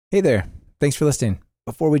Hey there. Thanks for listening.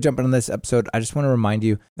 Before we jump into this episode, I just want to remind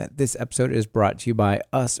you that this episode is brought to you by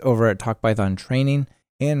us over at Talk Python Training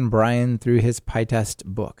and Brian through his PyTest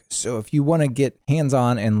book. So if you want to get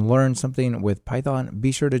hands-on and learn something with Python,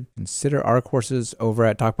 be sure to consider our courses over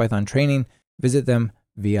at Talk Python Training. Visit them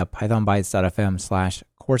via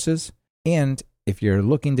pythonbytes.fm/courses. And if you're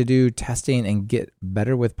looking to do testing and get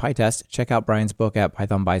better with PyTest, check out Brian's book at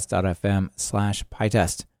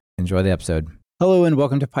pythonbytes.fm/PyTest. Enjoy the episode. Hello and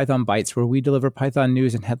welcome to Python Bytes, where we deliver Python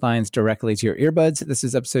news and headlines directly to your earbuds. This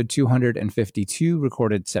is episode 252,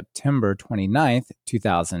 recorded September 29th,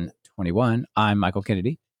 2021. I'm Michael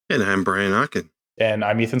Kennedy. And I'm Brian Ocken. And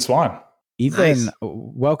I'm Ethan Swan. Ethan,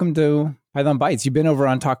 welcome to Python Bytes. You've been over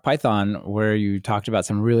on Talk Python, where you talked about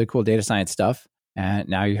some really cool data science stuff, and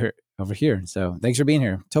now you're over here. So thanks for being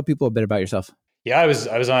here. Tell people a bit about yourself. Yeah, I was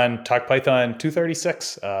on Talk Python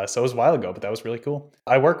 236, so it was a while ago, but that was really cool.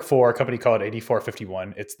 I work for a company called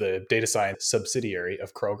 8451. It's the data science subsidiary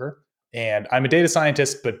of Kroger. And I'm a data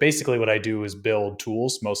scientist, but basically what I do is build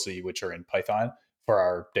tools, mostly which are in Python, for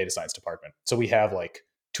our data science department. So we have like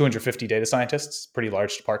 250 data scientists, pretty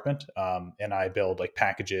large department. And I build like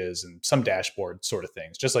packages and some dashboard sort of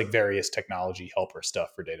things, just like various technology helper stuff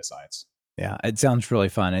for data science. Yeah, it sounds really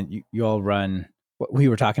fun. And you all run what we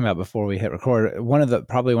were talking about before we hit record,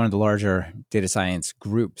 probably one of the larger data science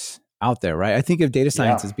groups out there, right? I think of data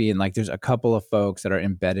science as being like, there's a couple of folks that are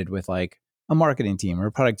embedded with like a marketing team or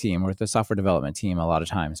a product team or the software development team a lot of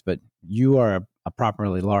times, but you are a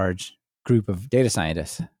properly large group of data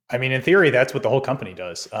scientists. I mean, in theory, that's what the whole company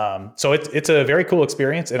does. So it's a very cool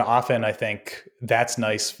experience. And often I think that's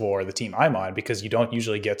nice for the team I'm on because you don't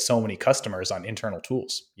usually get so many customers on internal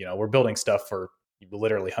tools. You know, we're building stuff for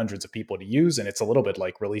literally hundreds of people to use. And it's a little bit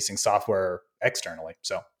like releasing software externally.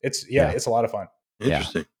 So it's a lot of fun.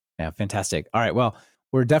 Interesting. Yeah, fantastic. All right. Well,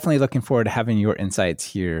 we're definitely looking forward to having your insights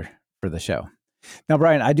here for the show. Now,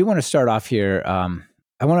 Brian, I do want to start off here.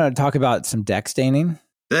 I want to talk about some deck staining.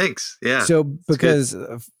 Thanks. Yeah. So because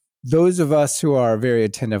those of us who are very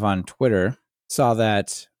attentive on Twitter saw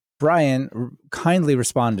that Brian kindly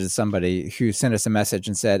responded to somebody who sent us a message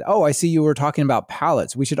and said, "Oh, I see you were talking about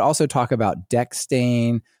palettes. We should also talk about deck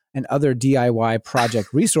stain and other DIY project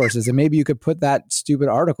resources. And maybe you could put that stupid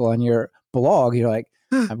article on your blog." You're like,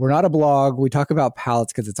 "We're not a blog. We talk about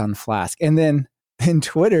palettes because it's on Flask." And then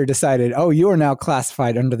Twitter decided, "Oh, you are now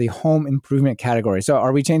classified under the home improvement category." So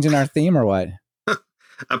are we changing our theme or what?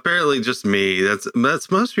 Apparently just me.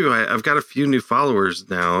 That's most people. I've got a few new followers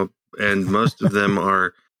now, and most of them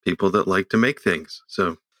are people that like to make things.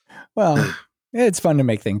 So, well, it's fun to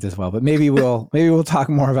make things as well. But maybe we'll talk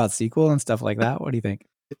more about SQL and stuff like that. What do you think?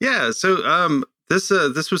 Yeah. So this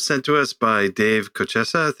was sent to us by Dave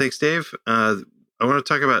Cochessa. Thanks, Dave. I want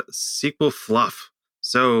to talk about SQL Fluff.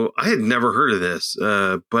 So I had never heard of this,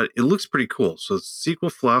 but it looks pretty cool. So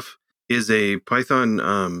SQL Fluff is a Python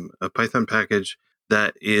package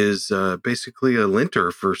that is basically a linter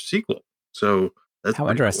for SQL. So that's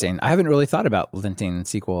how interesting. Cool. I haven't really thought about linting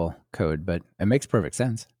SQL code, but it makes perfect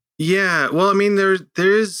sense. Yeah. Well, I mean, there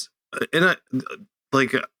is, and I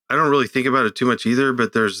don't really think about it too much either,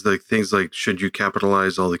 but there's like things like, should you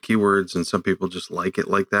capitalize all the keywords? And some people just like it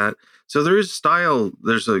like that. So there is style.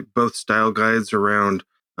 There's like both style guides around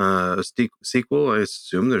SQL. I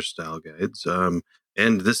assume there's style guides.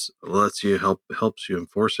 And this lets you helps you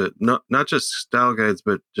enforce it. Not just style guides,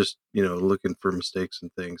 but just, looking for mistakes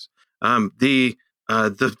and things. The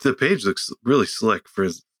page looks really slick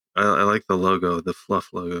I like the logo, the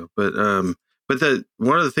Fluff logo. But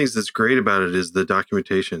one of the things that's great about it is the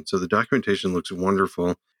documentation. So the documentation looks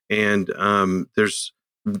wonderful. And there's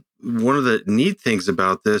one of the neat things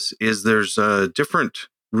about this is there's different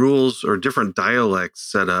rules or different dialects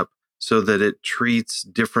set up so that it treats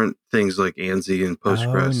different things like ANSI and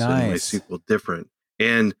Postgres and MySQL different.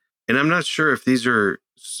 And I'm not sure if these are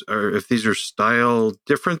style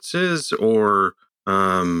differences or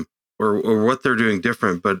what they're doing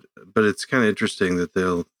different, but it's kind of interesting that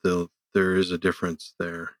there is a difference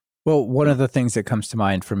there. Well, one of the things that comes to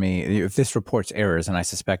mind for me, if this reports errors, and I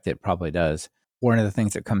suspect it probably does, one of the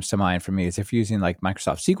things that comes to mind for me is if you're using like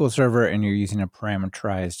Microsoft SQL Server and you're using a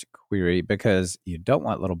parameterized query because you don't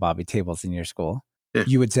want little Bobby tables in your school,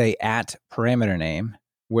 you would say at parameter name,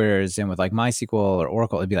 whereas in with like MySQL or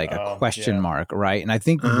Oracle, it'd be like a question mark, right? And I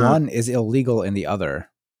think one is illegal in the other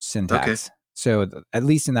syntax. Okay. So at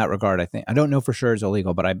least in that regard, I don't know for sure it's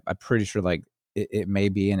illegal, but I'm pretty sure like it may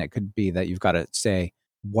be, and it could be that you've got to say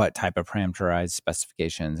what type of parameterized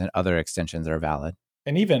specifications and other extensions are valid.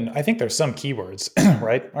 And even, I think there's some keywords,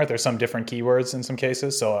 right? Aren't there some different keywords in some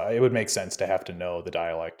cases? So it would make sense to have to know the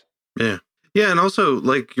dialect. Yeah. Yeah, and also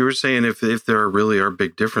like you were saying, if there really are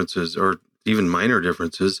big differences or even minor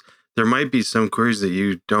differences, there might be some queries that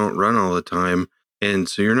you don't run all the time, and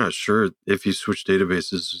so you're not sure if you switch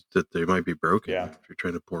databases that they might be broken Yeah. if you're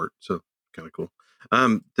trying to port. So kind of cool.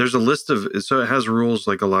 There's a list of, so it has rules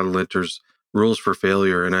like a lot of linters, rules for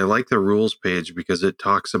failure, and I like the rules page because it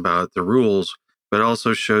talks about the rules, but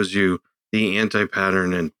also shows you the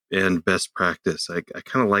anti-pattern and best practice. I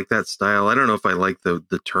kind of like that style. I don't know if I like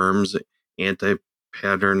the terms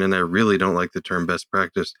anti-pattern, and I really don't like the term best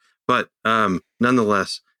practice, but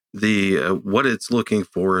nonetheless, the what it's looking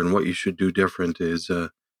for and what you should do different is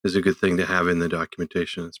a good thing to have in the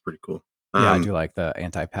documentation. It's pretty cool. Yeah, I do like the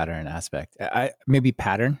anti-pattern aspect. I maybe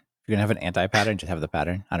pattern. If you're gonna have an anti-pattern, just have the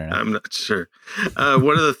pattern. I don't know. I'm not sure.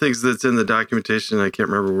 One of the things that's in the documentation, I can't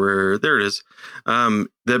remember where, there it is,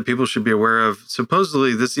 that people should be aware of.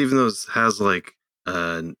 Supposedly, this, even though it has like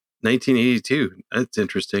 1982, that's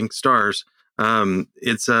interesting, stars,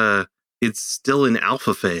 it's still in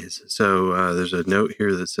alpha phase. So there's a note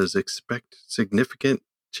here that says expect significant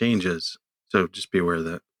changes. So just be aware of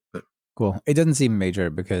that. But Cool. It doesn't seem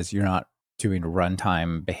major because you're not doing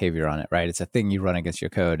runtime behavior on it, right? It's a thing you run against your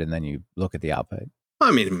code and then you look at the output. well,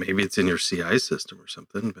 I mean, maybe it's in your CI system or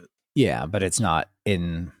something, but Yeah, but it's not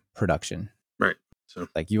in production. right. So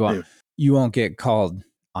Like you won't get called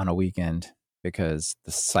on a weekend because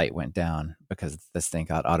the site went down because this thing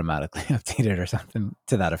got automatically updated or something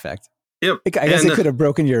to that effect. Yep. I guess it could have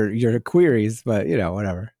broken your queries, but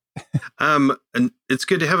whatever. And it's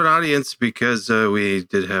good to have an audience because we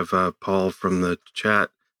did have Paul from the chat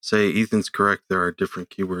say Ethan's correct. There are different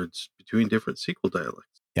keywords between different SQL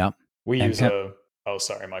dialects. Yeah. We And use oh,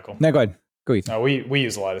 sorry, Michael. No, go ahead. Go Ethan. No, we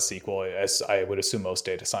use a lot of SQL, as I would assume most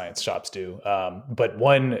data science shops do. But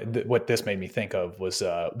what this made me think of was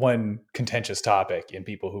one contentious topic in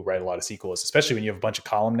people who write a lot of SQL is, especially when you have a bunch of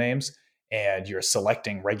column names and you're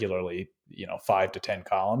selecting regularly, 5 to 10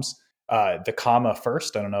 columns. The comma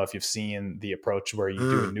first. I don't know if you've seen the approach where you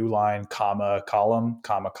do a new line, comma,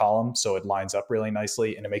 column, so it lines up really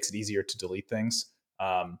nicely and it makes it easier to delete things.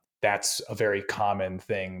 That's a very common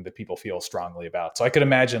thing that people feel strongly about. So I could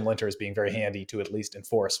imagine linters being very handy to at least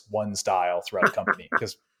enforce one style throughout a company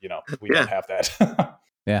because, we don't have that.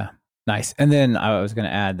 Yeah. Nice. And then I was going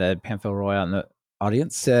to add that Pamphil Roy on the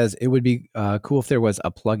audience says it would be cool if there was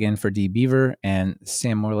a plugin for dbeaver. And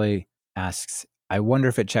Sam Morley asks, I wonder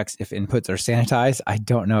if it checks if inputs are sanitized. I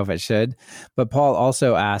don't know if it should. But Paul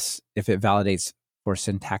also asks if it validates for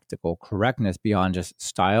syntactical correctness beyond just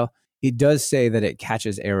style. It does say that it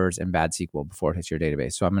catches errors in bad SQL before it hits your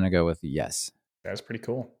database. So I'm going to go with yes. That's pretty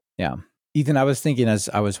cool. Yeah. Ethan, I was thinking as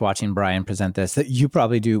I was watching Brian present this, that you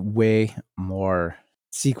probably do way more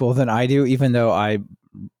SQL than I do, even though I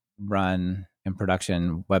run in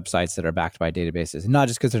production websites that are backed by databases. Not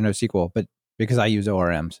just because there's no SQL, but because I use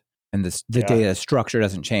ORMs and the data structure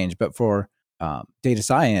doesn't change. But for data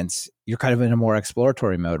science, you're kind of in a more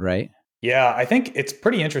exploratory mode, right? Yeah, I think it's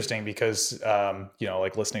pretty interesting because,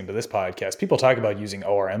 like listening to this podcast, people talk about using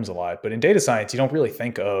ORMs a lot, but in data science, you don't really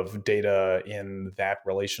think of data in that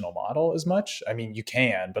relational model as much. I mean, you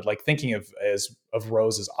can, but like thinking of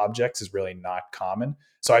rows as objects is really not common.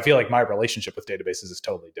 So I feel like my relationship with databases is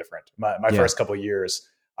totally different. My first couple of years,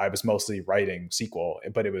 I was mostly writing SQL,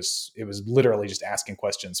 but it was literally just asking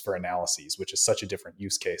questions for analyses, which is such a different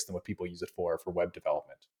use case than what people use it for web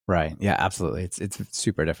development. Right. Yeah, absolutely. It's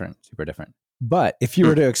super different, super different. But if you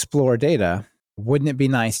were to explore data, wouldn't it be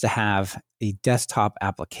nice to have a desktop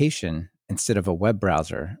application instead of a web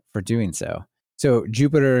browser for doing so? So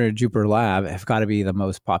Jupyter and Jupyter Lab have got to be the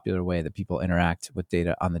most popular way that people interact with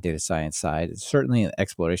data on the data science side. It's certainly an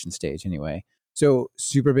exploration stage anyway. So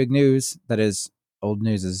super big news, that is, old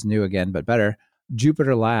news is new again, but better.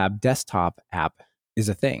 Jupyter Lab desktop app is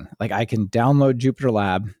a thing. Like I can download Jupyter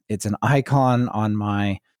Lab. It's an icon on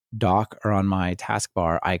my dock or on my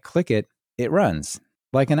taskbar. I click it, it runs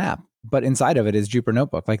like an app. But inside of it is Jupyter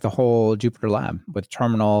Notebook, like the whole Jupyter Lab with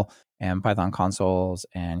terminal and Python consoles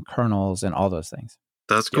and kernels and all those things.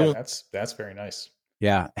 That's cool. Yeah, that's very nice.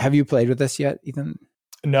 Yeah. Have you played with this yet, Ethan?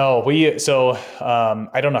 No,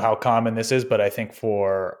 I don't know how common this is, but I think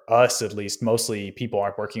for us, at least, mostly people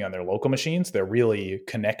aren't working on their local machines. They're really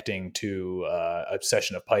connecting to a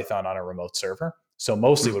session of Python on a remote server. So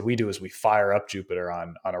mostly what we do is we fire up Jupyter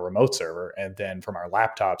on a remote server. And then from our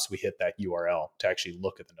laptops, we hit that URL to actually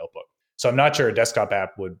look at the notebook. So I'm not sure a desktop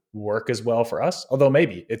app would work as well for us, although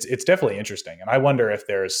maybe it's definitely interesting. And I wonder if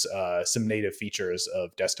there's some native features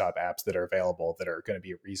of desktop apps that are available that are going to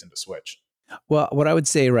be a reason to switch. Well, what I would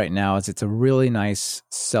say right now is it's a really nice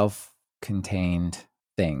self-contained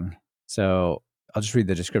thing. So I'll just read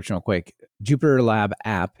the description real quick. Jupyter Lab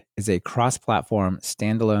app is a cross-platform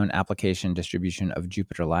standalone application distribution of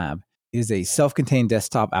Jupyter Lab. It is a self-contained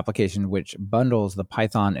desktop application which bundles the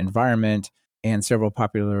Python environment and several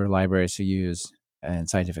popular libraries to use in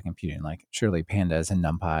scientific computing, like surely pandas and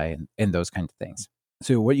NumPy and those kinds of things.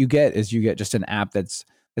 So what you get is you get just an app that's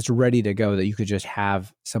ready to go that you could just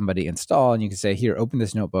have somebody install, and you can say, here, open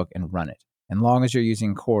this notebook and run it. And long as you're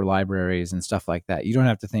using core libraries and stuff like that, you don't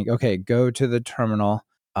have to think, okay, go to the terminal,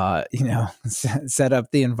 set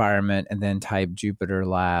up the environment and then type Jupyter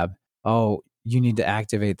Lab. Oh, you need to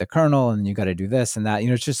activate the kernel and you got to do this and that.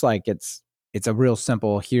 It's just like it's a real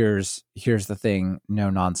simple, here's the thing, no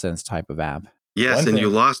nonsense type of app. Yes, and you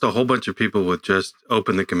lost a whole bunch of people with just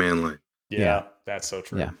open the command line. Yeah, that's so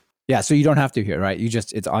true. Yeah, so you don't have to here, right?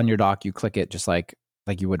 It's on your dock, you click it just like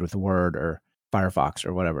you would with Word or Firefox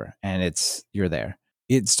or whatever, and you're there.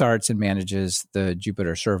 It starts and manages the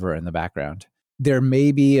Jupyter server in the background. There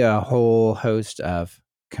may be a whole host of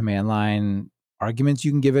command line arguments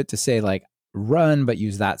you can give it to say like run, but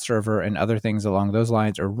use that server and other things along those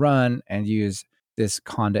lines, or run and use this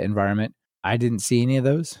Conda environment. I didn't see any of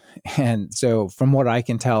those. And so from what I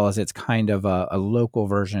can tell is it's kind of a local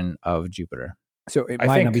version of Jupyter. So it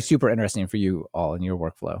might not be super interesting for you all in your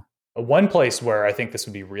workflow. One place where I think this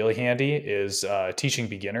would be really handy is teaching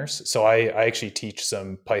beginners. So I actually teach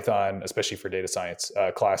some Python, especially for data science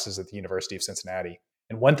classes at the University of Cincinnati.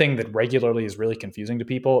 And one thing that regularly is really confusing to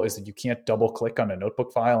people is that you can't double click on a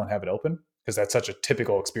notebook file and have it open, because that's such a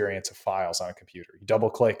typical experience of files on a computer. You double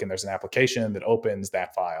click and there's an application that opens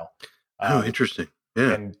that file. Oh, interesting.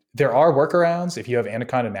 Yeah. And there are workarounds. If you have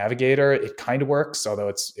Anaconda Navigator, it kind of works, although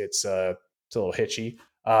it's a little hitchy.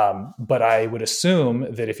 But I would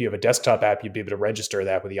assume that if you have a desktop app, you'd be able to register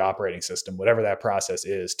that with the operating system, whatever that process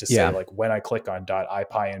is, to say like when I click on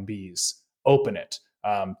 .ipynbs, open it.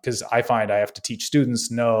 Because I find I have to teach students,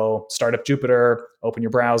 start up Jupyter, open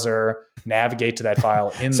your browser, navigate to that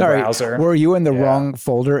file in the browser. Were you in the wrong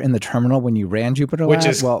folder in the terminal when you ran Jupyter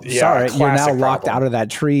Lab? You're now locked out of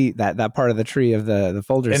that tree, that part of the tree of the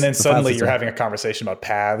folders. And then suddenly you're having a conversation about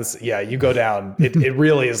paths. Yeah, you go down. It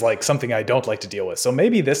really is like something I don't like to deal with. So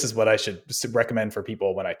maybe this is what I should recommend for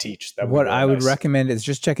people when I teach. What I would recommend is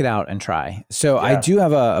just check it out and try. So I do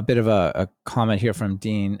have a bit of a comment here from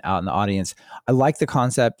Dean out in the audience. I like the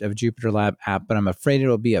concept of Jupyter Lab app, but I'm afraid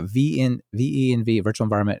it'll be a VENV virtual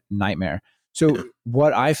environment nightmare. So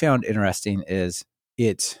what I found interesting is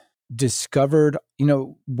it discovered,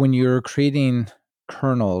 when you're creating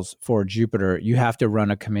kernels for Jupyter, you have to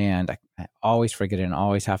run a command. I always forget it and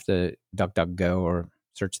always have to DuckDuckGo or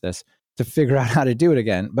search this to figure out how to do it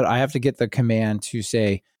again. But I have to get the command to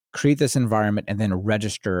say, create this environment and then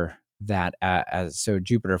register that so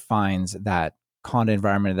Jupyter finds that Conda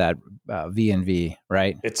environment, that VNV,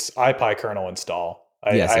 right? It's ipykernel install.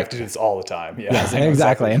 I have to do this all the time. Yeah, yes,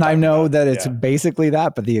 exactly. And I know that it's basically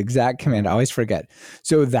that, but the exact command, I always forget.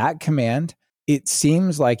 So that command, it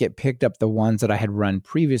seems like it picked up the ones that I had run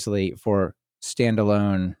previously for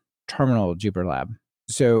standalone terminal Jupyter Lab.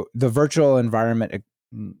 So the virtual environment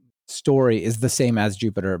story is the same as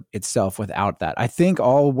Jupyter itself without that. I think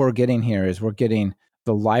all we're getting here is we're getting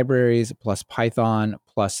the libraries plus Python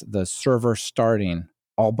plus the server starting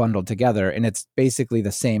all bundled together. And it's basically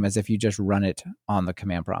the same as if you just run it on the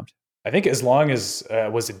command prompt. I think as long as,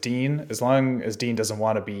 Dean doesn't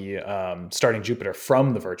want to be starting Jupyter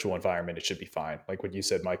from the virtual environment, it should be fine. Like what you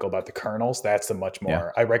said, Michael, about the kernels, that's the much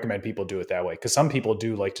more, I recommend people do it that way. Because some people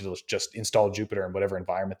do like to just install Jupyter in whatever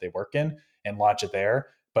environment they work in and launch it there.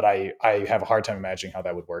 But I have a hard time imagining how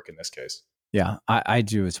that would work in this case. Yeah, I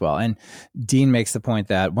do as well. And Dean makes the point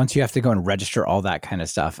that once you have to go and register all that kind of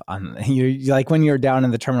stuff, you like when you're down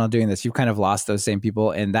in the terminal doing this, you kind of lost those same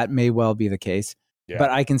people, and that may well be the case. Yeah. But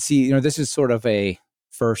I can see, this is sort of a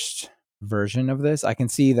first version of this. I can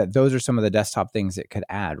see that those are some of the desktop things it could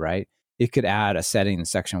add, right? It could add a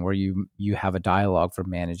settings section where you have a dialogue for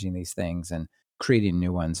managing these things and creating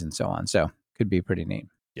new ones and so on. So could be pretty neat.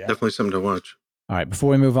 Yeah, definitely something to watch. All right, before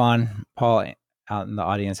we move on, Paul out in the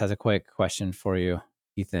audience has a quick question for you,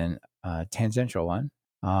 Ethan, tangential one.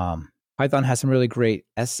 Python has some really great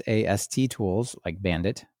SAST tools like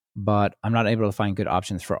Bandit, but I'm not able to find good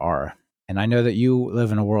options for R. And I know that you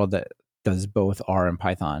live in a world that does both R and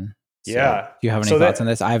Python. So yeah. Do you have any thoughts on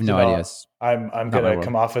this? I have no idea. I'm going to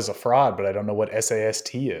come off as a fraud, but I don't know what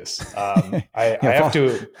SAST is. I have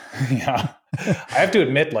to, I have to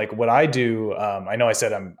admit, like what I do, I know I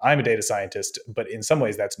said I'm a data scientist, but in some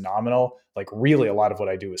ways that's nominal. Like really, a lot of what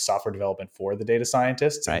I do is software development for the data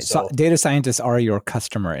scientists, and Right. So so data scientists are your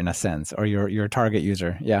customer in a sense, or your target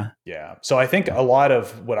user. Yeah. yeah. So I think a lot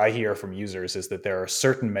of what I hear from users is that there are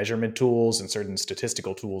certain measurement tools and certain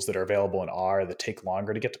statistical tools that are available in R that take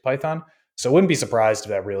longer to get to Python. So I wouldn't be surprised if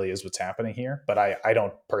that really is what's happening here, but I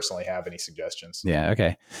don't personally have any suggestions. Yeah.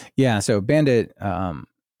 Okay. Yeah. So Bandit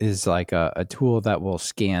is like a tool that will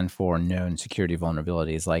scan for known security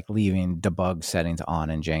vulnerabilities, like leaving debug settings on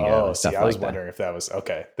in Django Oh, and see, stuff I was like that. wondering if that was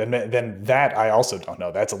okay. Then that I also don't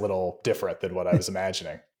know. That's a little different than what I was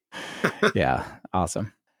imagining. Yeah.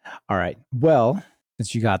 Awesome. All right. Well,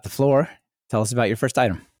 since you got the floor, tell us about your first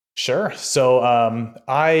item. Sure. So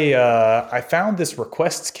I found this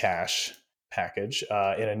requests cache package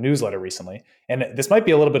in a newsletter recently, and this might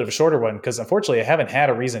be a little bit of a shorter one because unfortunately I haven't had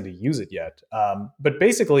a reason to use it yet. But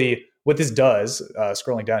basically, what this does,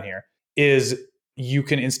 scrolling down here, is you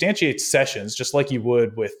can instantiate sessions just like you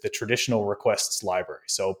would with the traditional requests library.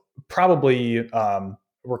 So probably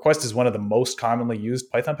request is one of the most commonly used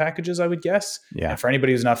Python packages, I would guess. Yeah. And for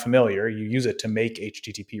anybody who's not familiar, you use it to make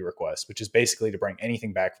HTTP requests, which is basically to bring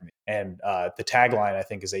anything back from you. And the tagline, I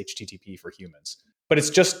think, is HTTP for humans. But it's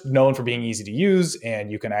just known for being easy to use and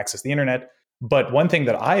you can access the internet. But one thing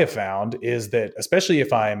that I have found is that, especially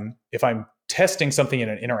if I'm testing something in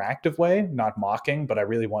an interactive way, not mocking, but I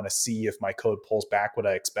really want to see if my code pulls back what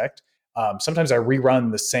I expect. Sometimes I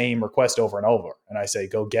rerun the same request over and over, and I say,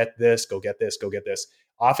 "Go get this, go get this, go get this."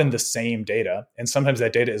 Often the same data, and sometimes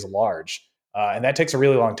that data is large, and that takes a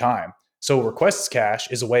really long time. So requests cache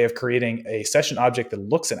is a way of creating a session object that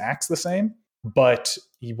looks and acts the same, but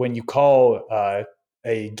when you call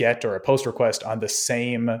a get or a post request on the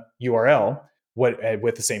same URL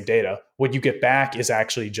with the same data, what you get back is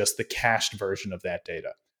actually just the cached version of that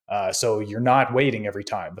data. So you're not waiting every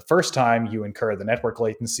time. The first time you incur the network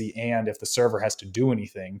latency, and if the server has to do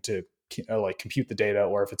anything to like compute the data,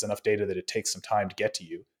 or if it's enough data that it takes some time to get to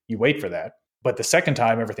you, you wait for that. But the second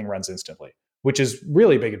time, everything runs instantly, which is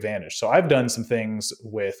really a big advantage. So I've done some things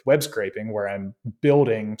with web scraping where I'm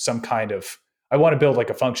building some kind of, I want to build like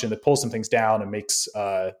a function that pulls some things down and makes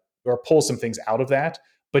or pulls some things out of that.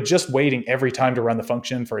 But just waiting every time to run the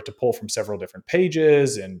function for it to pull from several different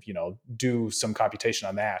pages and do some computation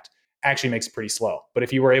on that actually makes it pretty slow. But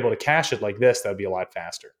if you were able to cache it like this, that would be a lot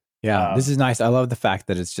faster. Yeah, this is nice. I love the fact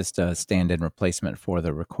that it's just a stand-in replacement for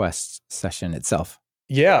the request session itself.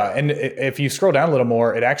 Yeah, and if you scroll down a little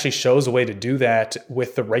more, it actually shows a way to do that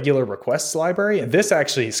with the regular requests library. And this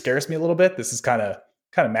actually scares me a little bit. This is kind of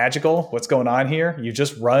magical. What's going on here? You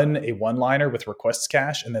just run a one-liner with requests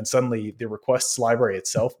cache, and then suddenly the requests library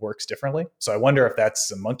itself works differently. So I wonder if that's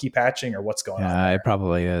some monkey patching or what's going on. Yeah, it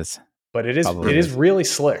probably is. But it is really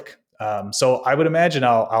slick. So I would imagine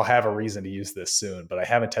I'll have a reason to use this soon, but I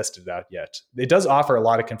haven't tested it out yet. It does offer a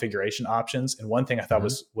lot of configuration options, and one thing I thought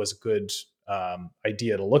was a good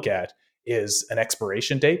idea to look at is an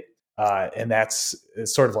expiration date. And that's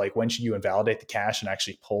sort of like when should you invalidate the cache and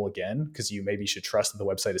actually pull again? Because you maybe should trust that the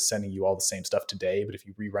website is sending you all the same stuff today, but if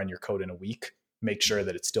you rerun your code in a week, make sure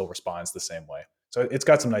that it still responds the same way. So it's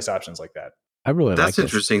got some nice options like that. I really like this. That's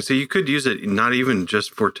interesting. So you could use it not even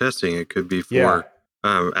just for testing; it could be for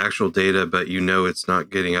actual data, but it's not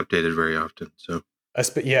getting updated very often. So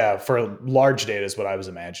for large data is what I was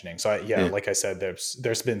imagining. So like I said,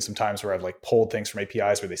 there's been some times where I've like pulled things from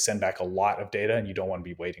APIs where they send back a lot of data, and you don't want to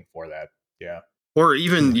be waiting for that. Yeah. Or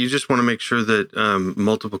even you just want to make sure that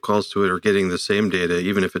multiple calls to it are getting the same data,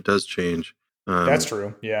 even if it does change. That's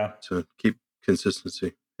true. Yeah. So keep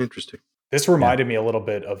consistency. Interesting. This reminded me a little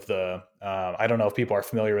bit of the, I don't know if people are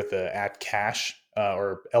familiar with the @cache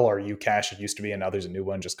or LRU cache. It used to be, and now there's a new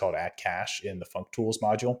one just called @cache in the functools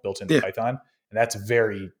module built into Python. And that's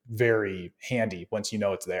very, very handy once you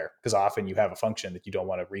know it's there, because often you have a function that you don't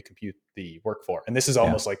want to recompute the work for. And this is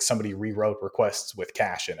almost like somebody rewrote requests with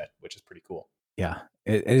cache in it, which is pretty cool. Yeah,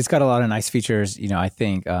 it's got a lot of nice features. I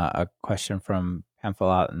think a question from Pamphil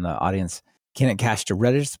out in the audience, can it cache to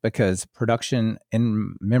Redis? Because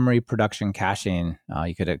in-memory production caching,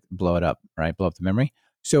 you could blow it up, right? Blow up the memory.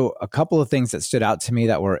 So a couple of things that stood out to me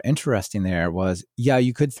that were interesting there was,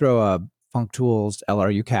 you could throw a functools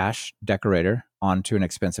LRU cache decorator onto an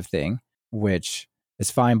expensive thing, which is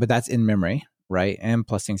fine, but that's in memory, right? And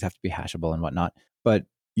plus things have to be hashable and whatnot. But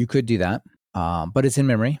you could do that, but it's in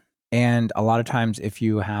memory. And a lot of times if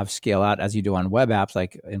you have scale out, as you do on web apps,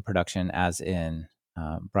 like in production, as in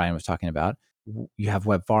Brian was talking about, you have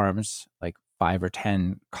web farms, like 5 or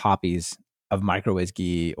 10 copies of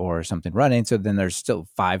MicroWSGI or something running. So then there's still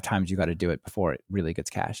 5 times you got to do it before it really gets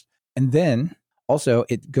cached. And then Also,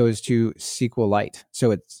 it goes to SQLite,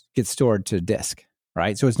 so it gets stored to disk,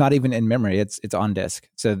 right? So it's not even in memory; it's on disk.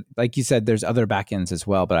 So, like you said, there's other backends as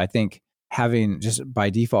well, but I think having just by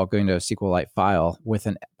default going to a SQLite file with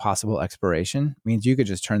a possible expiration means you could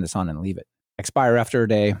just turn this on and leave it. Expire after a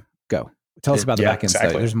day, go. Tell us about the Yeah, backend stuff.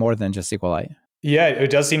 exactly. There's more than just SQLite. Yeah, it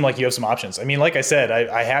does seem like you have some options. I mean, like I said,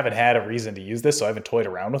 I haven't had a reason to use this, so I haven't toyed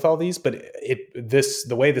around with all these. But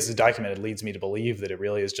the way this is documented leads me to believe that it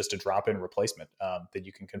really is just a drop-in replacement that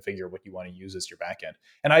you can configure what you want to use as your backend.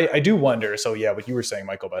 And I do wonder. So yeah, what you were saying,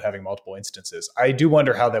 Michael, about having multiple instances, I do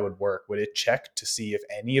wonder how that would work. Would it check to see if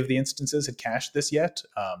any of the instances had cached this yet?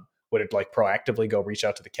 Would it like proactively go reach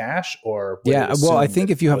out to the cache, or would Yeah, it well, I think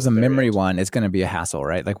if you have the memory yet? one, it's going to be a hassle,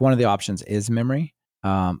 right? Like one of the options is memory.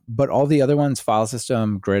 But all the other ones, file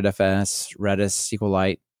system, GridFS, Redis,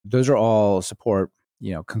 SQLite, those are all support,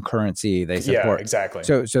 concurrency. They support. Yeah, exactly.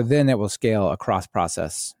 So then it will scale across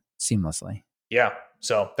process seamlessly. Yeah.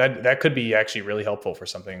 So that could be actually really helpful for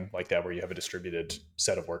something like that where you have a distributed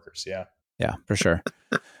set of workers. Yeah. Yeah, for sure.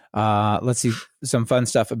 Let's see some fun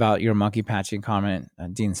stuff about your monkey patching comment.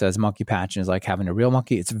 Dean says monkey patching is like having a real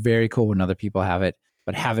monkey. It's very cool when other people have it,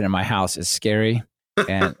 but having it in my house is scary.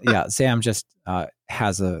 And yeah, Sam just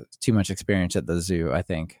has too much experience at the zoo, I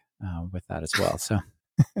think, with that as well. So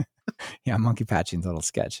yeah, monkey patching's a little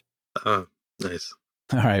sketch. Oh, nice.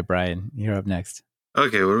 All right, Brian, you're up next.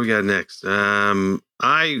 Okay, what do we got next?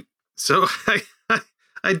 I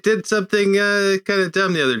did something kind of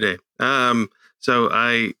dumb the other day. So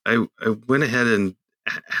I went ahead and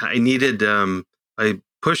I needed I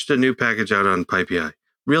pushed a new package out on PyPI.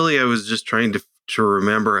 Really, I was just trying to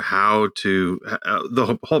remember how to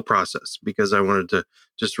the whole process, because I wanted to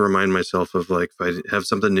just remind myself of, like, if I have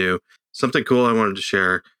something new, something cool I wanted to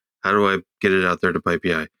share, how do I get it out there to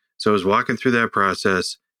PyPI? So I was walking through that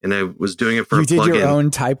process, and I was doing it for you a plugin. You did your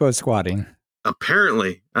own typo squatting.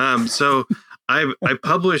 Apparently. So I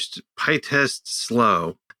published PyTest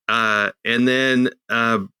slow. And then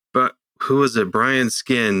but who was it? Brian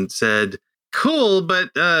Skin said, cool, but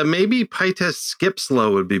maybe PyTest skip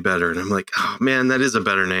slow would be better. And I'm like, oh man, that is a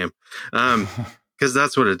better name. Because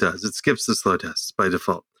that's what it does. It skips the slow tests by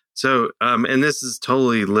default. So, and this is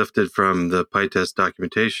totally lifted from the PyTest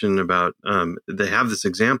documentation about, they have this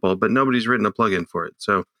example, but nobody's written a plugin for it.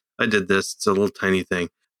 So I did this. It's a little tiny thing.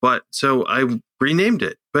 But so I renamed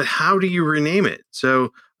it. But how do you rename it?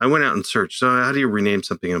 So I went out and searched. So how do you rename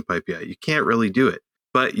something on PyPI? You can't really do it,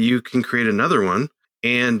 but you can create another one.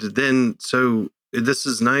 And then, so this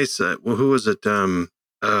is nice. Well, who was it?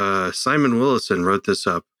 Simon Willison wrote this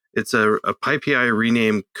up. It's a PyPI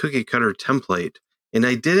rename cookie cutter template. And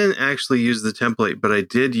I didn't actually use the template, but I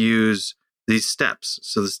did use these steps.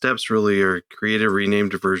 So the steps really are create a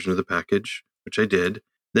renamed version of the package, which I did,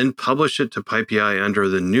 then publish it to PyPI under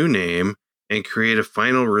the new name and create a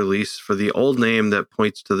final release for the old name that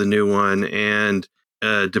points to the new one and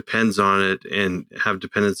depends on it, and have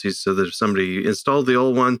dependencies so that if somebody installed the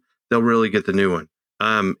old one, they'll really get the new one.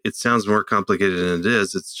 It sounds more complicated than it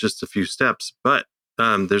is. It's just a few steps, but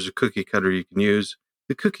there's a cookie cutter you can use.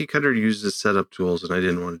 The cookie cutter uses setup tools, and I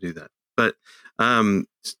didn't want to do that. But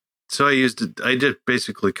so I did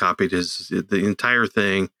basically copied the entire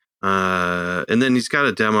thing. And then he's got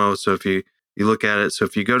a demo. So if you look at it, so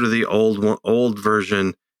if you go to the old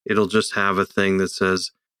version, it'll just have a thing that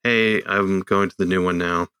says, hey, I'm going to the new one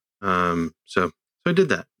now. So I did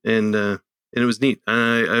that, and it was neat.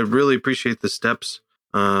 I really appreciate the steps.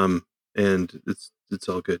 And it's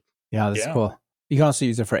all good. Yeah, that's cool. You can also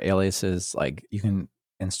use it for aliases. Like you can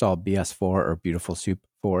install BS4 or Beautiful Soup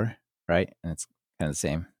 4, right? And it's kind of the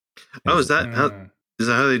same. Oh, is that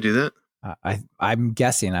how they do that? I'm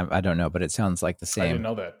guessing. I don't know, but it sounds like the same. I didn't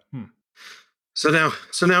know that. So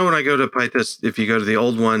now when I go to PyTest, if you go to the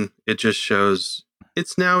old one, it just shows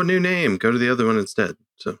it's now a new name. Go to the other one instead.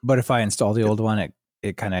 So, but if I install the old one,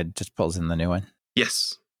 it kind of just pulls in the new one.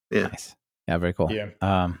 Yes. Yeah. Nice. Yeah. Very cool.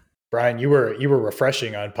 Yeah. Brian, you were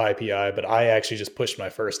refreshing on PyPI, but I actually just pushed my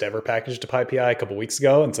first ever package to PyPI a couple weeks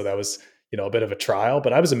ago, and so that was a bit of a trial.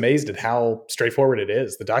 But I was amazed at how straightforward it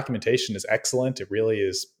is. The documentation is excellent. It really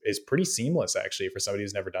is pretty seamless, actually, for somebody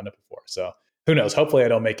who's never done it before. So who knows? Hopefully, I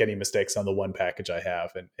don't make any mistakes on the one package I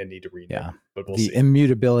have and need to rename. Yeah, but we'll see. The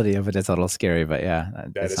immutability of it is a little scary, but yeah,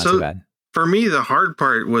 that's not too bad. For me, the hard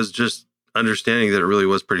part was just understanding that it really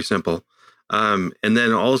was pretty simple. And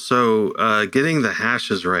then also getting the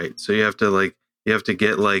hashes right. So you have to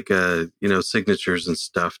get signatures and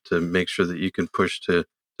stuff to make sure that you can push to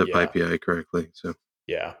PyPI correctly. So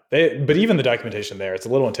yeah, but even the documentation there, it's a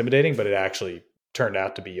little intimidating, but it actually turned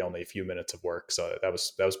out to be only a few minutes of work. So that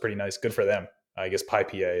was pretty nice. Good for them. I guess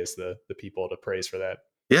PyPI is the people to praise for that.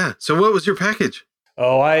 Yeah. So what was your package?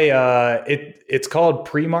 Oh, it's called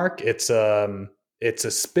Premark. It's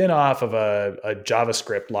a spin-off of a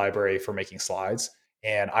JavaScript library for making slides,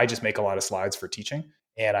 and I just make a lot of slides for teaching.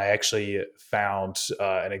 And I actually found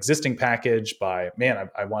an existing package by man.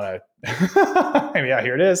 I want to. Yeah,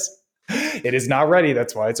 here it is. It is not ready.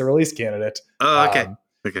 That's why it's a release candidate. Oh, okay. Um,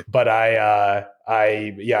 Okay. but I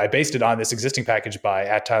based it on this existing package by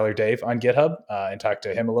 @TylerDave on GitHub and talked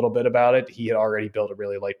to him a little bit about it. He had already built a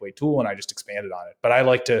really lightweight tool, and I just expanded on it. But I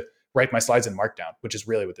like to write my slides in Markdown, which is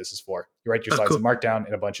really what this is for. You write your slides Cool. in Markdown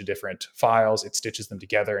in a bunch of different files. It stitches them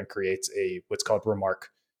together and creates what's called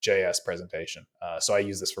Remark.js presentation. So I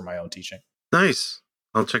use this for my own teaching. Nice.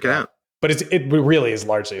 I'll check it out. But it really is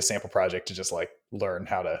largely a sample project to just like learn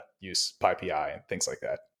how to use PyPI and things like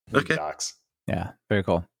that. Okay. Docs. Yeah, very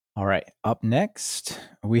cool. All right. Up next,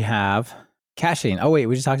 we have caching. Oh, wait,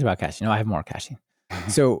 we just talked about caching. No, I have more caching.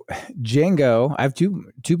 So Django, I have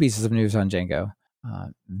two pieces of news on Django.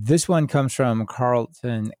 This one comes from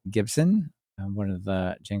Carlton Gibson, one of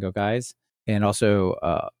the Django guys, and also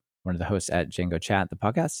one of the hosts at Django Chat, the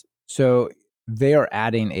podcast. So they are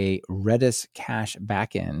adding a Redis cache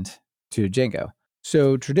backend to Django.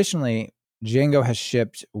 So traditionally, Django has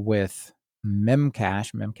shipped with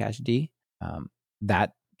Memcached,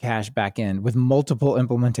 that cache backend with multiple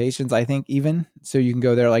implementations, I think even. So you can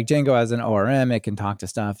go there like Django has an ORM, it can talk to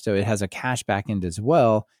stuff. So it has a cache backend as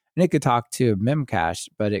well. And it could talk to Memcache,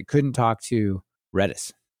 but it couldn't talk to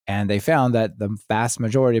Redis. And they found that the vast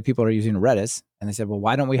majority of people are using Redis. And they said, well,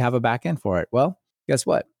 why don't we have a backend for it? Well, guess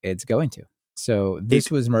what? It's going to. So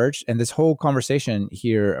this was merged. And this whole conversation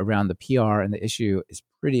here around the PR and the issue is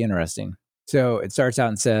pretty interesting. So it starts out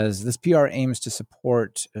and says, this PR aims to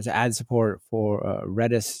add support for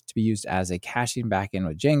Redis to be used as a caching backend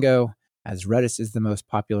with Django, as Redis is the most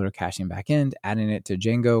popular caching backend. Adding it to the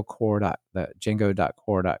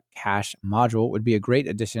Django.core.cache module would be a great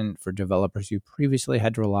addition for developers who previously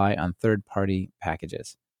had to rely on third-party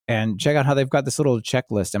packages. And check out how they've got this little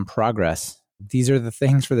checklist and progress. These are the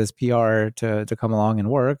things for this PR to come along and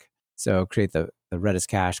work. So create the Redis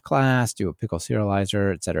cache class, do a pickle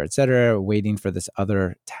serializer, et cetera, waiting for this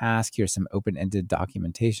other task. Here's some open-ended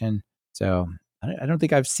documentation. So I don't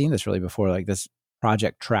think I've seen this really before, like this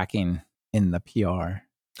project tracking in the PR.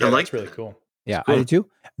 Yeah, that's really cool. Yeah, cool. I do too.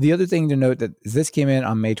 The other thing to note that this came in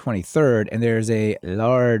on May 23rd, and there's a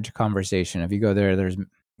large conversation. If you go there, there's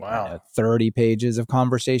 30 pages of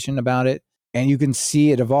conversation about it. And you can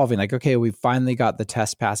see it evolving. Like, okay, we finally got the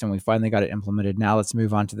test pass and we finally got it implemented. Now let's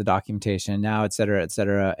move on to the documentation now, et cetera, et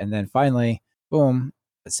cetera. And then finally, boom,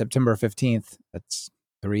 September 15th, that's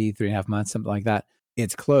 3.5 months, something like that.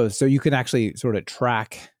 It's closed. So you can actually sort of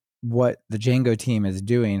track what the Django team is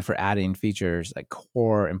doing for adding features, like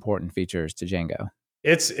core important features to Django.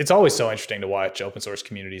 It's always so interesting to watch open source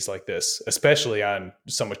communities like this, especially on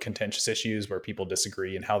somewhat contentious issues where people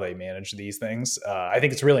disagree and how they manage these things. I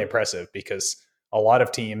think it's really impressive because a lot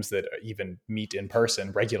of teams that even meet in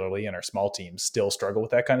person regularly and are small teams still struggle with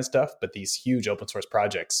that kind of stuff. But these huge open source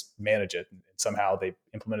projects manage it, and somehow they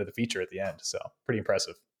implemented the feature at the end. So pretty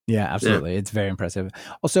impressive. Yeah, absolutely. Yeah. It's very impressive.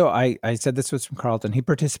 Also, I said this was from Carlton. He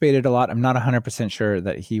participated a lot. I'm not 100% sure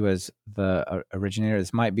that he was the originator.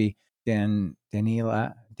 This might be Daniel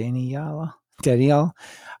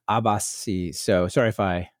Abbasi. So sorry if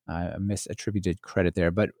I misattributed credit there,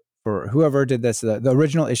 but for whoever did this, the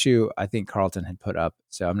original issue, I think Carlton had put up.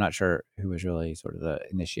 So I'm not sure who was really sort of the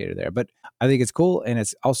initiator there, but I think it's cool. And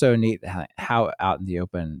it's also neat how out in the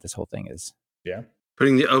open this whole thing is. Yeah.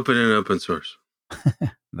 Putting the open in open source.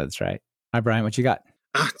 That's right. Hi, Brian, what you got?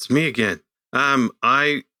 It's me again. Are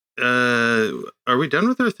we done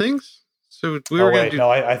with our things? So we were going to do... No,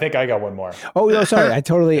 I think I got one more. Oh, no, sorry.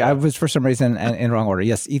 I was for some reason in wrong order.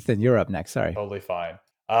 Yes, Ethan, you're up next. Sorry. Totally fine.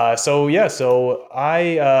 So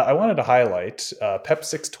I wanted to highlight PEP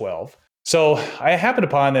 612. So I happened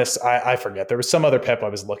upon this. I forget. There was some other PEP I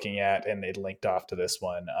was looking at, and it linked off to this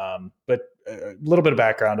one. But a little bit of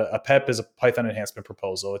background. A PEP is a Python enhancement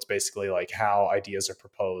proposal. It's basically like how ideas are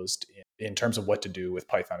proposed in terms of what to do with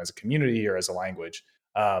Python as a community or as a language.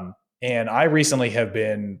 And I recently have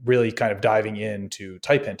been really kind of diving into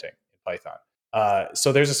type hinting in Python.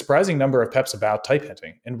 So there's a surprising number of PEPs about type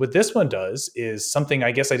hinting. And what this one does is something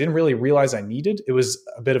I guess I didn't really realize I needed. It was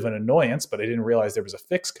a bit of an annoyance, but I didn't realize there was a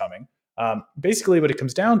fix coming. Basically, what it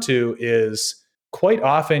comes down to is quite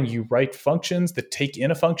often you write functions that take in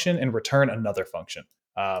a function and return another function.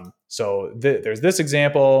 So there's this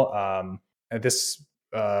example. And this,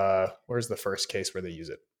 where's the first case where they use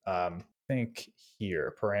it? I think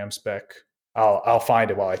here, param spec. I'll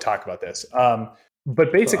find it while I talk about this. But So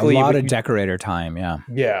a basically, lot of decorator time. Yeah.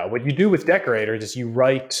 yeah, what you do with decorators is you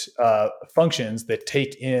write functions that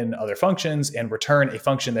take in other functions and return a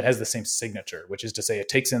function that has the same signature, which is to say it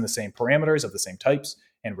takes in the same parameters of the same types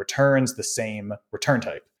and returns the same return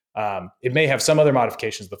type. It may have some other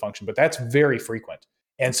modifications of the function, but that's very frequent.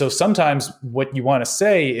 And so sometimes what you want to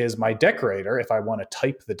say is my decorator, if I want to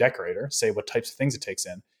type the decorator, say what types of things it takes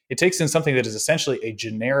in something that is essentially a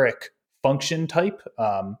generic function type.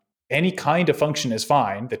 Any kind of function is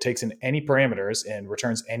fine that takes in any parameters and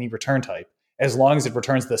returns any return type, as long as it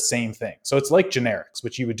returns the same thing. So it's like generics,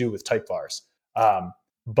 which you would do with type vars.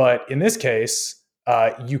 But in this case,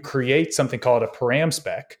 you create something called a param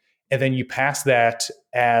spec, and then you pass that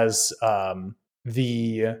as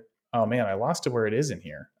oh man, I lost it where it is in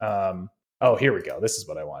here. Oh, here we go. This is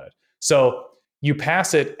what I wanted. So you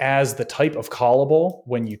pass it as the type of callable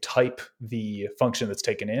when you type the function that's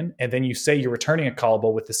taken in, and then you say you're returning a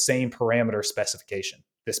callable with the same parameter specification.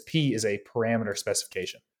 This P is a parameter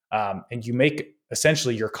specification. And you make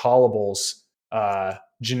essentially your callables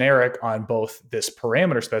generic on both this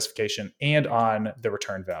parameter specification and on the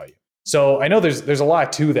return value. So I know there's a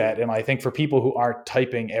lot to that, and I think for people who aren't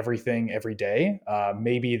typing everything every day,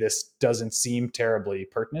 maybe this doesn't seem terribly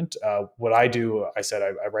pertinent. What I do, I said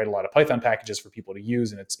I write a lot of Python packages for people to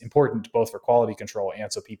use, and it's important both for quality control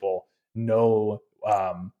and so people know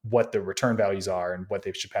what the return values are and what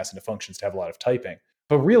they should pass into functions to have a lot of typing.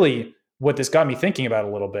 But really, what this got me thinking about a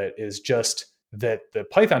little bit is just that the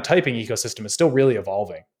Python typing ecosystem is still really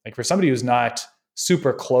evolving. Like for somebody who's not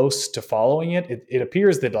super close to following it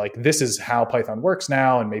appears that like this is how Python works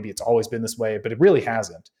now, and maybe it's always been this way, but it really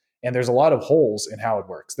hasn't. And there's a lot of holes in how it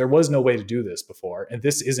works. There was no way to do this before, and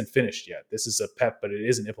this isn't finished yet. This is a PEP, but it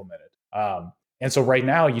isn't implemented. And so right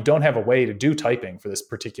now you don't have a way to do typing for this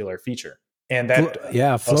particular feature. And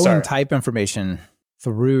that flowing type information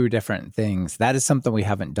through different things. That is something we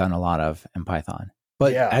haven't done a lot of in Python.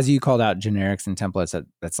 But as you called out generics and templates,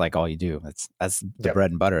 that's like all you do. That's the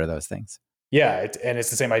bread and butter of those things. Yeah, and it's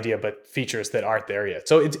the same idea, but features that aren't there yet.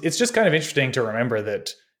 So it's just kind of interesting to remember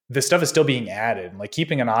that this stuff is still being added. Like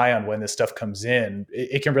keeping an eye on when this stuff comes in,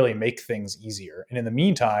 it can really make things easier. And in the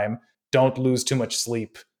meantime, don't lose too much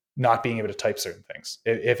sleep not being able to type certain things.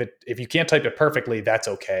 If you can't type it perfectly, that's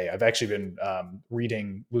okay. I've actually been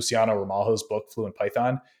reading Luciano Ramalho's book, Fluent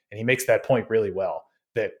Python, and he makes that point really well,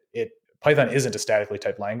 that Python isn't a statically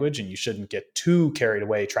typed language, and you shouldn't get too carried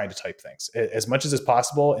away trying to type things. As much as is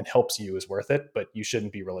possible and helps you is worth it, but you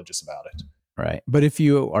shouldn't be religious about it. Right. But if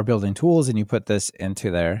you are building tools and you put this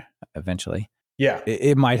into there eventually,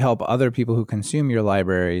 it might help other people who consume your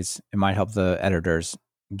libraries. It might help the editors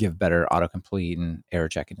give better autocomplete and error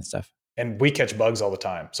checking and stuff. And we catch bugs all the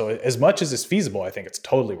time. So as much as it's feasible, I think it's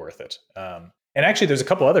totally worth it. And actually, there's a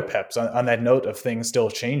couple other PEPs on that note of things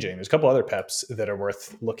still changing. There's a couple other PEPs that are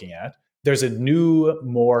worth looking at. There's a new,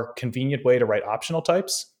 more convenient way to write optional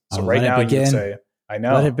types. So right now you would say, I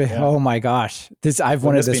know. Let it be. Yeah. Oh my gosh. I've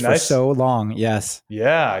wanted this for so long. Yes.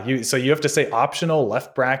 Yeah. So you have to say optional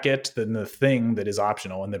left bracket, then the thing that is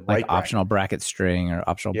optional, and then right bracket. Optional bracket string or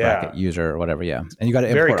optional bracket user or whatever. Yeah. And you got to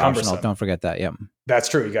import optional. Don't forget that. Yeah. That's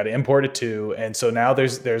true. You got to import it too. And so now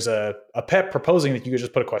there's a PEP proposing that you could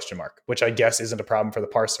just put a question mark, which I guess isn't a problem for the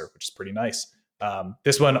parser, which is pretty nice.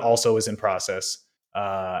 This one also is in process.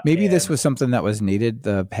 Maybe this was something that was needed,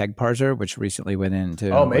 the PEG parser, which recently went into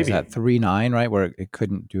was that 3.9, right, where it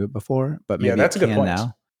couldn't do it before, but maybe that's it a good point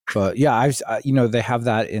now. But they have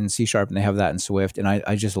that in C# and they have that in Swift, and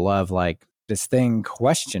I just love like this thing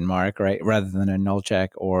question mark, right, rather than a null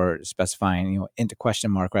check, or specifying int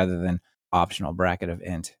question mark rather than optional bracket of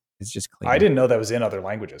int. It's just clean. I didn't know that was in other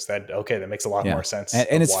languages. That makes a lot more sense.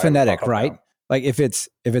 And it's phonetic, right? Like if it's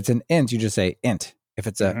an int, you just say int. If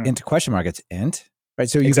it's a int question mark, it's int. Right,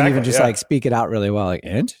 so you can even just like speak it out really well, like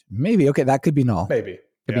int. Maybe that could be null. Maybe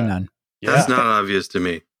could be none. Yeah. That's not obvious to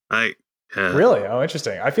me. Really? Oh,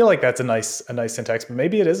 interesting. I feel like that's a nice syntax, but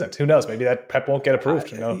maybe it isn't. Who knows? Maybe that PEP won't get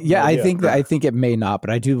approved. I think it may not, but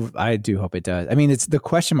I do hope it does. I mean, it's the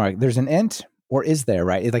question mark. There's an int, or is there?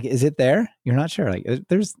 Right? Like, is it there? You're not sure. Like,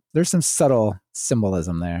 there's some subtle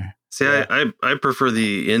symbolism there. See, I prefer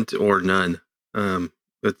the int or none.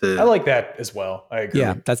 I like that as well. I agree.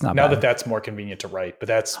 Yeah, that's not now bad. that's more convenient to write, but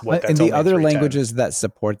that's what. And the other languages that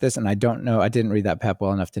support this, and I don't know, I didn't read that PEP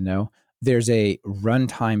well enough to know. There's a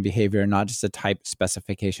runtime behavior, not just a type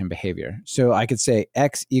specification behavior. So I could say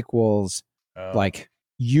X equals like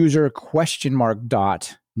user question mark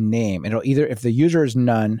dot name. It'll either, if the user is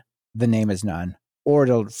none, the name is none, or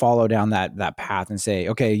it'll follow down that path and say,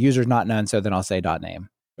 okay, user's not none, so then I'll say dot name.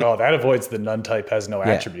 Oh, that avoids the none type has no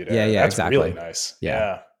attribute. Yeah, That's exactly. really nice.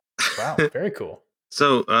 Yeah. Wow, very cool.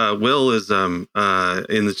 So Will is in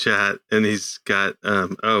the chat, and he's got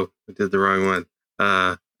I did the wrong one.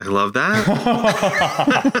 I love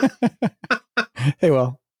that. Hey,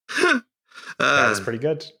 well. That is pretty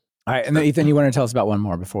good. All right, and then Ethan, you want to tell us about one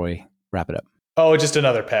more before we wrap it up? Oh, just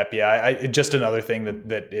another PEP. Yeah, just another thing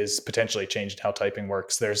that is potentially changing how typing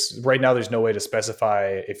works. Right now there's no way to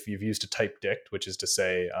specify if you've used a type dict, which is to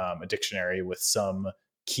say a dictionary with some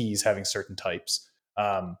keys having certain types.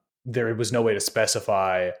 There was no way to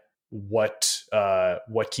specify what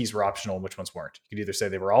keys were optional and which ones weren't. You could either say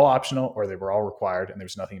they were all optional or they were all required, and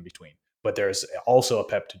there's nothing in between. But there's also a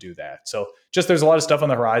PEP to do that. So just there's a lot of stuff on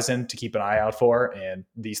the horizon to keep an eye out for, and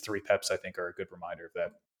these 3 PEPs I think are a good reminder of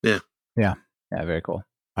that. Yeah, very cool.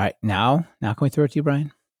 All right, now can we throw it to you,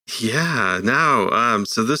 Brian? Yeah, now.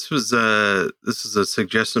 So this is a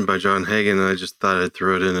suggestion by John Hagen, and I just thought I'd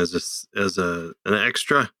throw it in as an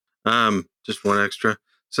extra, just one extra.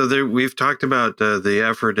 So we've talked about the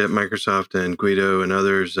effort at Microsoft and Guido and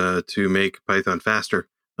others to make Python faster,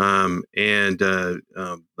 and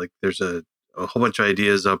like there's a whole bunch of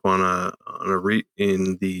ideas up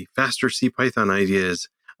in the faster C Python ideas,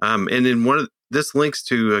 and in this links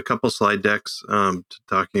to a couple slide decks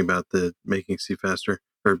talking about the making C faster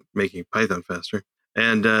or making Python faster.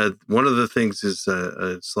 And one of the things is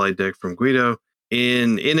a slide deck from Guido.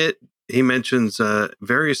 In it, he mentions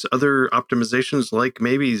various other optimizations, like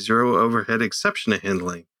maybe zero overhead exception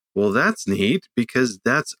handling. Well, that's neat because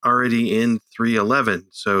that's already in 3.11.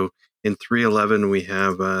 So in 3.11, we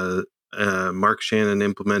have Mark Shannon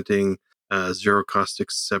implementing zero cost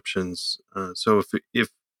exceptions. So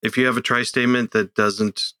if you have a try statement that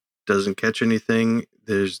doesn't catch anything,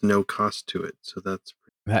 there's no cost to it. So that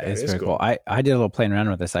is very cool. I did a little playing around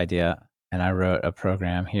with this idea, and I wrote a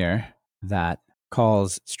program here that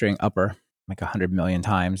calls string upper like 100 million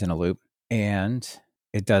times in a loop, and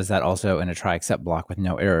it does that also in a try except block with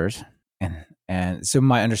no errors. And so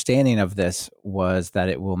my understanding of this was that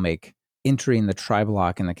it will make entering the try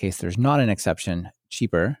block in the case there's not an exception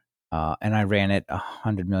cheaper. And I ran it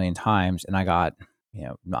 100 million times, and I got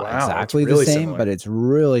not exactly really the same, similar. But it's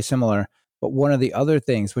really similar. But one of the other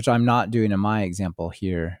things, which I'm not doing in my example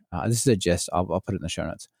here, this is a gist, I'll put it in the show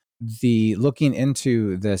notes. The looking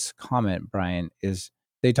into this comment, Brian, is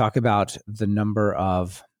they talk about the number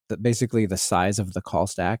of, basically the size of the call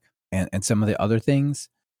stack and some of the other things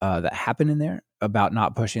that happen in there about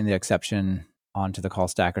not pushing the exception onto the call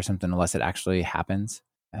stack or something unless it actually happens.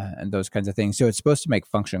 And those kinds of things. So it's supposed to make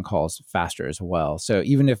function calls faster as well. So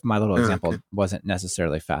even if my little example wasn't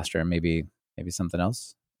necessarily faster, maybe something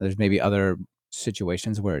else. There's maybe other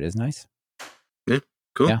situations where it is nice. Yeah,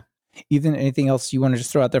 cool. Yeah. Ethan, anything else you want to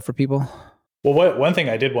just throw out there for people? Well, one thing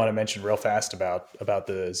I did want to mention real fast about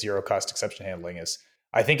the zero cost exception handling is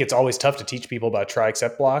I think it's always tough to teach people about try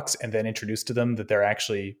except blocks and then introduce to them that they're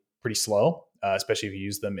actually pretty slow, especially if you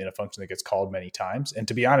use them in a function that gets called many times. And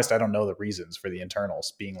to be honest, I don't know the reasons for the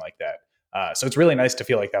internals being like that. So it's really nice to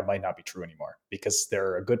feel like that might not be true anymore, because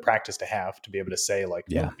they're a good practice to have, to be able to say like,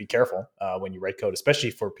 be careful when you write code,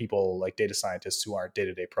 especially for people like data scientists who aren't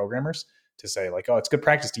day-to-day programmers, to say like, oh, it's good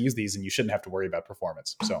practice to use these and you shouldn't have to worry about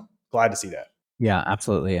performance. So glad to see that. Yeah,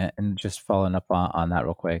 absolutely. And just following up on that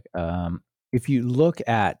real quick. If you look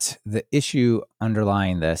at the issue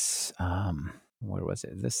underlying this, where was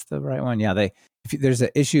it? Is this the right one? Yeah, there's an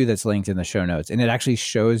issue that's linked in the show notes, and it actually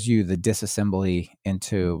shows you the disassembly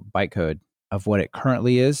into bytecode of what it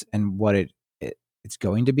currently is and what it's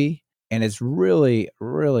going to be. And it's really,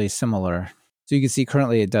 really similar. So you can see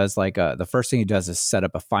currently it does like the first thing it does is set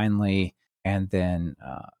up a finally and then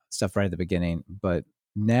stuff right at the beginning. But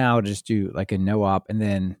now just do like a no op and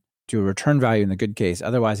then do a return value in the good case.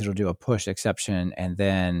 Otherwise, it'll do a push exception and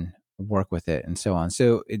then work with it and so on.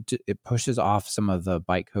 So it pushes off some of the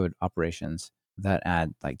bytecode operations that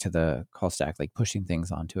add like to the call stack, like pushing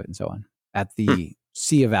things onto it and so on at the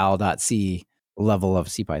ceval.c level of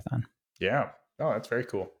CPython. Yeah. Oh, that's very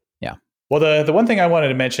cool. Yeah. Well, the one thing I wanted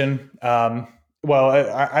to mention,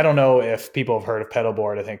 I don't know if people have heard of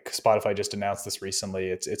Pedalboard. I think Spotify just announced this recently.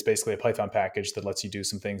 It's basically a Python package that lets you do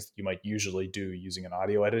some things that you might usually do using an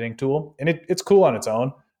audio editing tool. And it's cool on its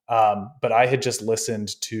own. But I had just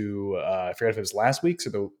listened to, I forget if it was last week's or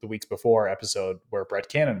the weeks before episode where Brett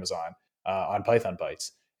Cannon was on Python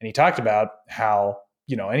Bytes. And he talked about how,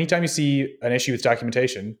 anytime you see an issue with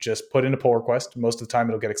documentation, just put in a pull request. Most of the time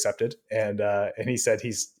it'll get accepted. And he said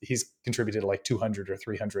he's contributed to like 200 or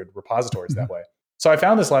 300 repositories that way. So I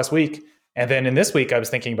found this last week. And then in this week, I was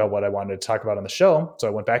thinking about what I wanted to talk about on the show. So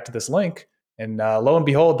I went back to this link. And lo and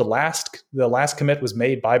behold, the last commit was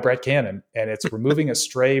made by Brett Cannon, and it's removing a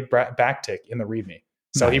stray backtick in the README.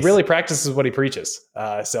 So he Nice. really practices what he preaches.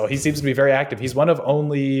 So he seems to be very active. He's one of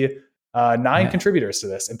only 9 contributors to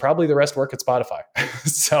this, and probably the rest work at Spotify.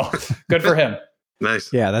 So good for him.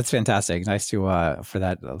 Nice. Yeah, that's fantastic. Nice to for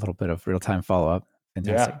that a little bit of real time follow up.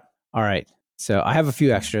 Fantastic. Yeah. All right. So I have a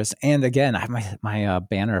few extras, and again, I have my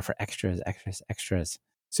banner for extras.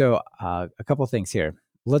 So a couple things here.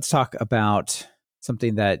 Let's talk about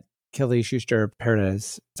something that Kelly Schuster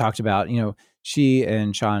Paredes talked about. You know, she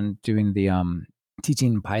and Sean doing the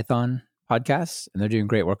Teaching Python podcast, and they're doing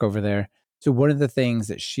great work over there. So one of the things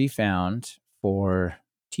that she found for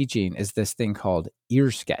teaching is this thing called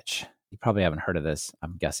EarSketch. You probably haven't heard of this,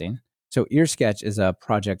 I'm guessing. So EarSketch is a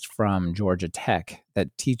project from Georgia Tech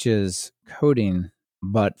that teaches coding,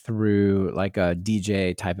 but through like a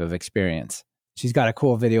DJ type of experience. She's got a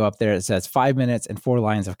cool video up there that says 5 minutes and 4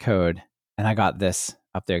 lines of code. And I got this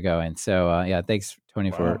up there going. So yeah, thanks,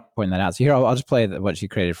 Tony, for pointing that out. So here, I'll just play what she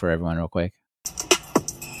created for everyone real quick.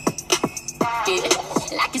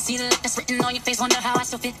 I can see the look that's written on your face, wonder how I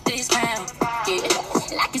still fit this crown.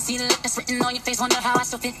 I can see the look that's written on your face, wonder how I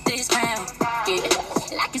still fit this crown.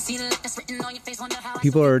 I can see the look that's written on your face, wonder how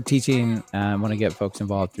people are teaching, want to get folks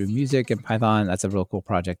involved through music and Python. That's a real cool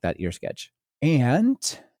project, that EarSketch. And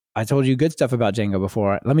I told you good stuff about Django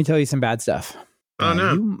before. Let me tell you some bad stuff. Oh,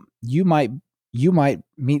 no. You might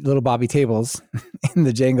meet little Bobby Tables in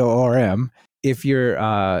the Django ORM if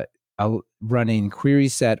you're running query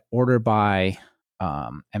set order by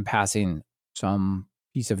and passing some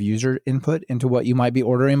piece of user input into what you might be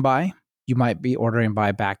ordering by. You might be ordering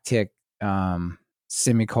by backtick,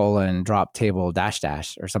 semicolon, drop table,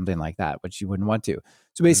 dash, or something like that, which you wouldn't want to.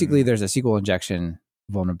 So basically, there's a SQL injection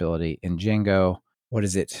vulnerability in Django. What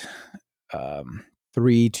is it?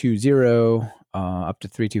 320 up to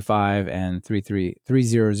 325 and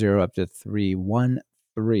 300 up to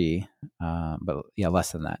 313. But yeah,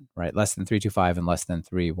 less than that, right? Less than 325 and less than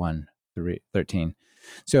 313.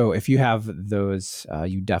 So if you have those,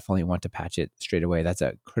 you definitely want to patch it straight away. That's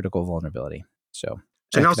a critical vulnerability. So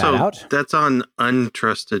check and also, that out. That's on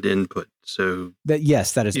untrusted input. So that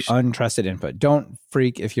is untrusted input. Don't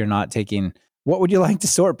freak if you're not taking. What would you like to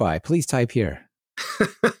sort by? Please type here.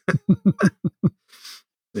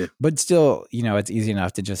 Yeah. But still, it's easy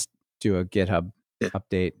enough to just do a GitHub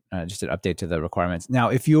update, just an update to the requirements. Now,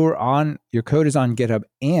 if your code is on GitHub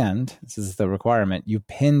and this is the requirement, you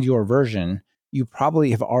pinned your version, you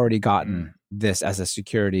probably have already gotten this as a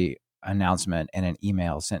security announcement and an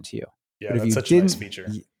email sent to you. Yeah, but if that's such a nice feature.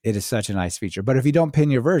 It is such a nice feature. But if you don't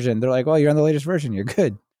pin your version, they're like, well, you're on the latest version. You're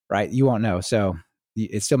good, right? You won't know. So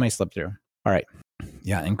it still may slip through. All right.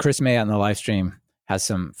 Yeah. And Chris May on the live stream has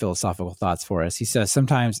some philosophical thoughts for us. He says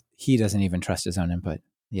sometimes he doesn't even trust his own input.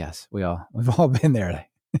 Yes, we've all been there.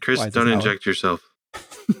 Chris, don't inject yourself.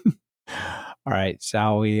 All right.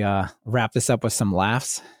 Shall we wrap this up with some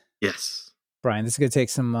laughs? Yes. Brian, this is going to take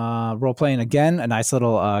some role playing again. A nice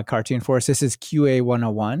little cartoon for us. This is QA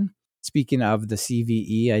 101. Speaking of the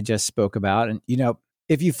CVE I just spoke about, and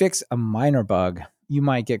if you fix a minor bug, you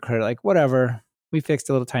might get credit like, whatever, we fixed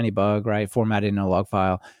a little tiny bug, right? Formatted in a log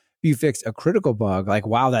file. If you fixed a critical bug, like,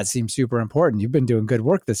 wow, that seems super important. You've been doing good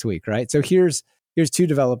work this week, right? So here's 2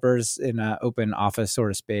 developers in an open office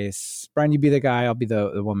sort of space. Brian, you be the guy. I'll be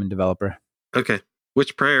the woman developer. Okay.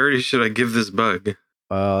 Which priority should I give this bug?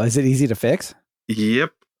 Is it easy to fix?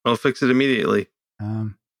 Yep. I'll fix it immediately.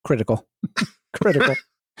 Critical. Critical.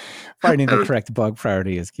 Finding the correct bug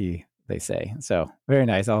priority is key, they say. So very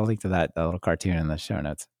nice. I'll link to that little cartoon in the show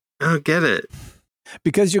notes. I don't get it.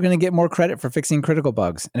 Because you're going to get more credit for fixing critical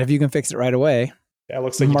bugs. And if you can fix it right away. Yeah, it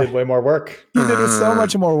looks like you did way more work. You did so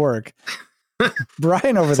much more work.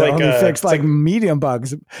 Brian over there only fixed like medium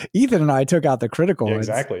bugs. Ethan and I took out the critical ones.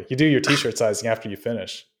 Exactly. You do your t-shirt sizing after you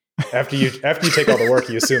finish. After you take all the work,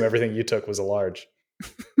 you assume everything you took was a large.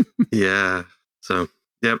 Yeah. So,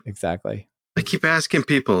 yep. Exactly. I keep asking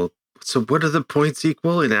people, so what are the points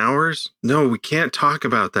equal in hours? No, we can't talk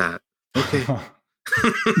about that. Okay.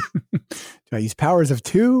 Do I use powers of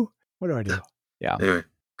 2? What do I do? Yeah. Anyway,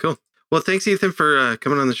 cool. Well, thanks, Ethan, for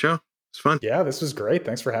coming on the show. It's fun. Yeah, this was great.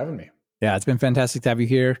 Thanks for having me. Yeah, it's been fantastic to have you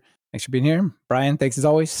here. Thanks for being here. Brian, thanks as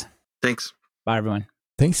always. Thanks. Bye, everyone.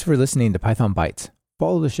 Thanks for listening to Python Bytes.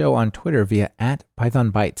 Follow the show on Twitter via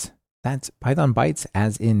 @PythonBytes. That's Python Bytes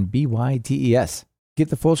as in BYTES. Get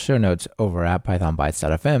the full show notes over at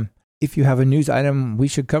pythonbytes.fm. If you have a news item we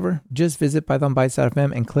should cover, just visit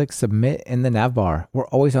pythonbytes.fm and click submit in the nav bar. We're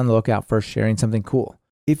always on the lookout for sharing something cool.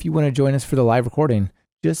 If you want to join us for the live recording,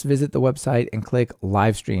 just visit the website and click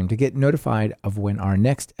live stream to get notified of when our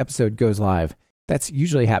next episode goes live. That's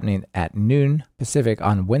usually happening at noon Pacific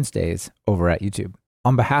on Wednesdays over at YouTube.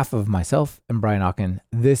 On behalf of myself and Brian Ocken,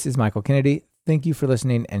 this is Michael Kennedy. Thank you for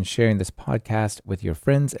listening and sharing this podcast with your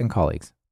friends and colleagues.